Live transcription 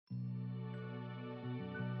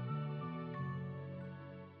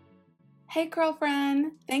Hey,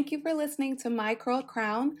 girlfriend. Thank you for listening to My Curled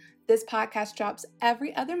Crown. This podcast drops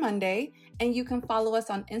every other Monday, and you can follow us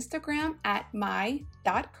on Instagram at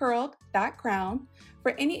my.curled.crown.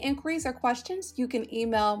 For any inquiries or questions, you can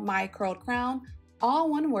email mycurledcrown, all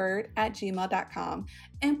one word, at gmail.com.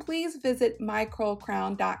 And please visit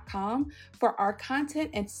mycurledcrown.com for our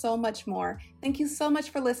content and so much more. Thank you so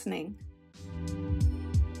much for listening.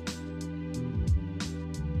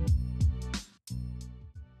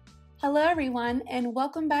 Hello, everyone, and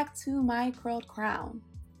welcome back to My Curled Crown.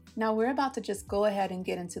 Now, we're about to just go ahead and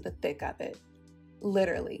get into the thick of it,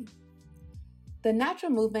 literally. The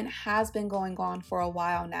natural movement has been going on for a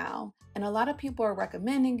while now, and a lot of people are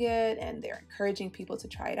recommending it and they're encouraging people to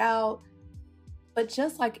try it out. But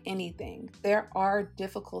just like anything, there are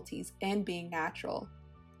difficulties in being natural.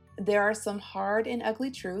 There are some hard and ugly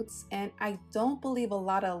truths, and I don't believe a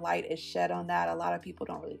lot of light is shed on that. A lot of people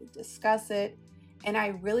don't really discuss it. And I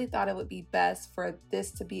really thought it would be best for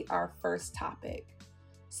this to be our first topic.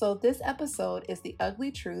 So this episode is The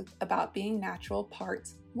Ugly Truth About Being Natural, Part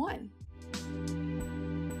 1.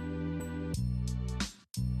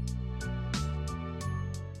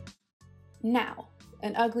 Now,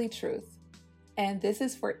 an ugly truth, and this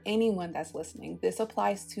is for anyone that's listening. This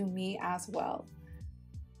applies to me as well.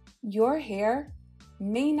 Your hair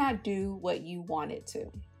may not do what you want it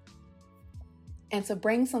to. And to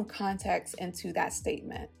bring some context into that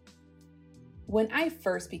statement, when I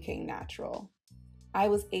first became natural, I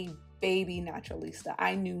was a baby naturalista.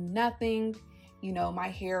 I knew nothing. My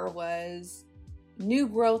hair was new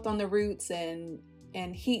growth on the roots and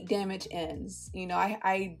heat damage ends.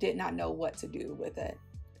 I did not know what to do with it.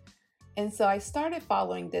 And so I started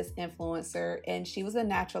following this influencer, and she was a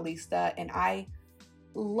naturalista, and I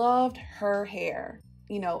loved her hair.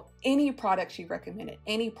 Any product she recommended,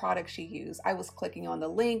 any product she used, I was clicking on the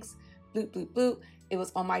links, bloop, bloop, bloop. It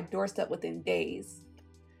was on my doorstep within days.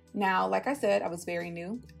 Now, like I said, I was very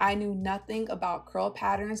new. I knew nothing about curl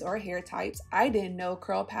patterns or hair types. I didn't know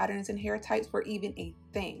curl patterns and hair types were even a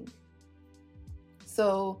thing.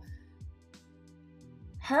 So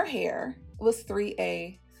her hair was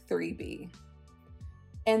 3A, 3B.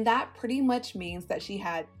 And that pretty much means that she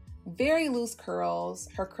had very loose curls.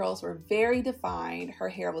 Her curls were very defined. Her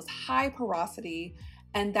hair was high porosity.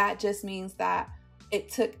 And that just means that it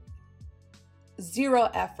took zero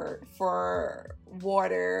effort for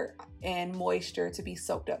water and moisture to be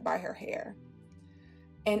soaked up by her hair.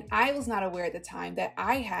 And I was not aware at the time that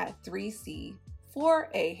I had 3C,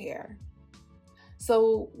 4A hair.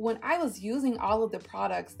 So when I was using all of the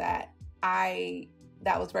products that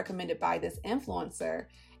was recommended by this influencer,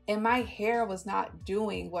 and my hair was not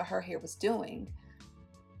doing what her hair was doing,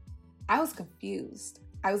 I was confused.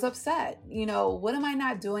 I was upset. What am I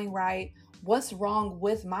not doing right? What's wrong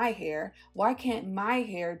with my hair? Why can't my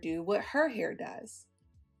hair do what her hair does?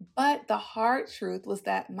 But the hard truth was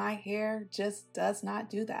that my hair just does not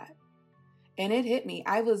do that. And it hit me.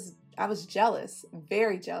 I was jealous,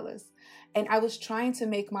 very jealous. And I was trying to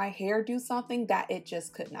make my hair do something that it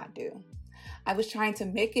just could not do. I was trying to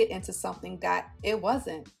make it into something that it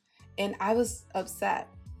wasn't. And I was upset.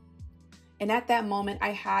 And at that moment,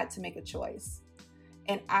 I had to make a choice.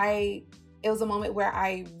 And it was a moment where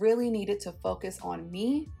I really needed to focus on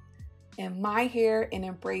me and my hair and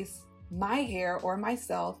embrace my hair or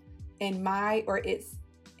myself in its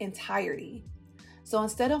entirety. So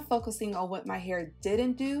instead of focusing on what my hair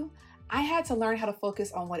didn't do, I had to learn how to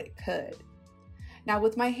focus on what it could. Now,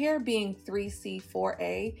 with my hair being 3C,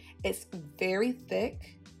 4A, it's very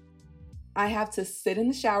thick. I have to sit in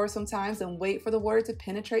the shower sometimes and wait for the water to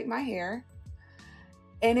penetrate my hair.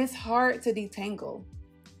 And it's hard to detangle.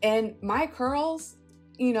 And my curls,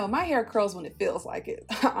 my hair curls when it feels like it,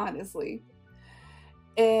 honestly.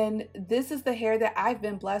 And this is the hair that I've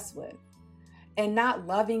been blessed with. And not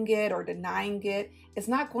loving it or denying it is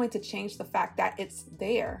not going to change the fact that it's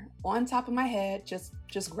there on top of my head, just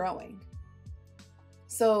growing.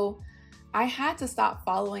 So I had to stop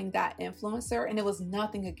following that influencer, and it was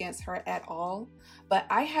nothing against her at all. But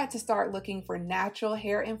I had to start looking for natural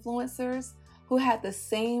hair influencers who had the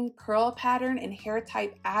same curl pattern and hair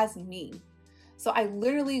type as me. So I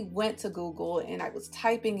literally went to Google and I was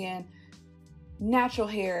typing in natural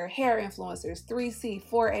hair influencers, 3C,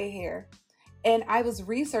 4A hair. And I was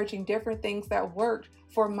researching different things that worked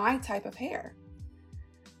for my type of hair.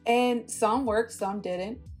 And some worked, some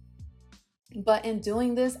didn't. But in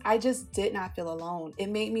doing this, I just did not feel alone. It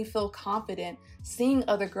made me feel confident seeing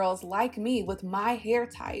other girls like me with my hair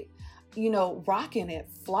type, rocking it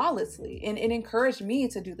flawlessly, and it encouraged me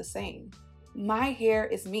to do the same. My hair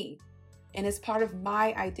is me, and it's part of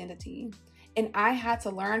my identity. And I had to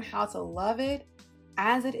learn how to love it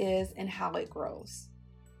as it is and how it grows.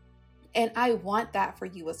 And I want that for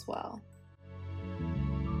you as well.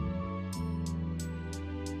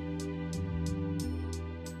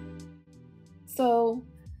 So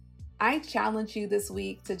I challenge you this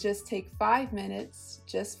week to just take 5 minutes,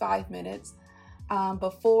 just 5 minutes,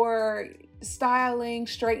 before styling,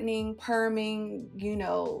 straightening, perming,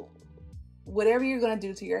 whatever you're going to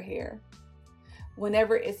do to your hair,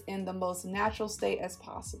 whenever it's in the most natural state as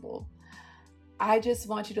possible. I just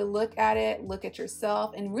want you to look at it, look at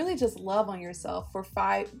yourself, and really just love on yourself for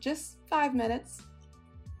just 5 minutes.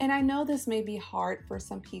 And I know this may be hard for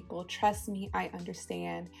some people. Trust me, I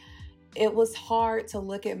understand. It was hard to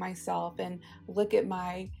look at myself and look at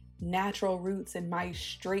my natural roots and my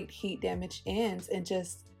straight heat damaged ends and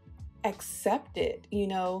just accept it.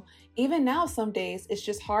 Even now, some days it's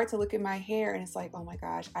just hard to look at my hair and it's like, oh my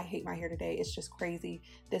gosh, I hate my hair today. It's just crazy,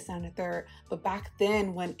 this and the third. But back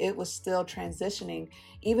then, when it was still transitioning,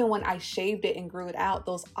 even when I shaved it and grew it out,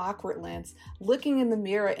 those awkward lengths, looking in the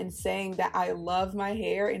mirror and saying that I love my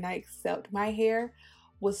hair and I accept my hair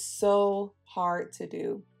was so hard to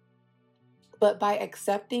do. But by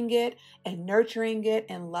accepting it and nurturing it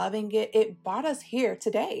and loving it, it brought us here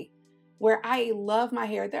today, where I love my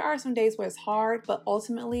hair. There are some days where it's hard, but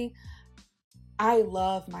ultimately, I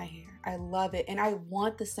love my hair. I love it, and I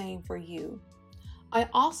want the same for you. I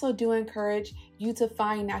also do encourage you to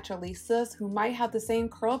find naturalistas who might have the same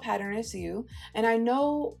curl pattern as you, and I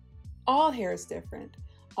know all hair is different.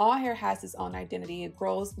 All hair has its own identity. It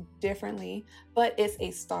grows differently, but it's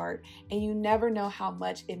a start, and you never know how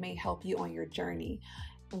much it may help you on your journey.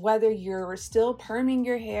 Whether you're still perming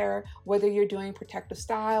your hair, whether you're doing protective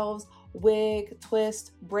styles, wig,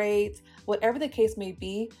 twist, braids, whatever the case may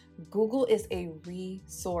be, Google is a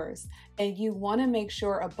resource. And you want to make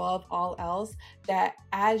sure above all else that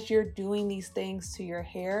as you're doing these things to your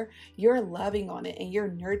hair, you're loving on it and you're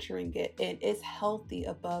nurturing it, and it's healthy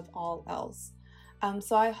above all else.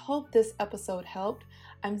 So I hope this episode helped.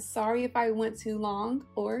 I'm sorry if I went too long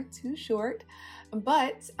or too short,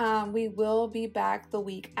 but we will be back the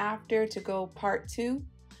week after to go part 2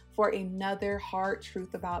 for another hard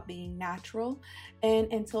truth about being natural.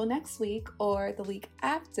 And until next week or the week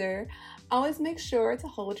after, always make sure to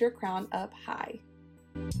hold your crown up high.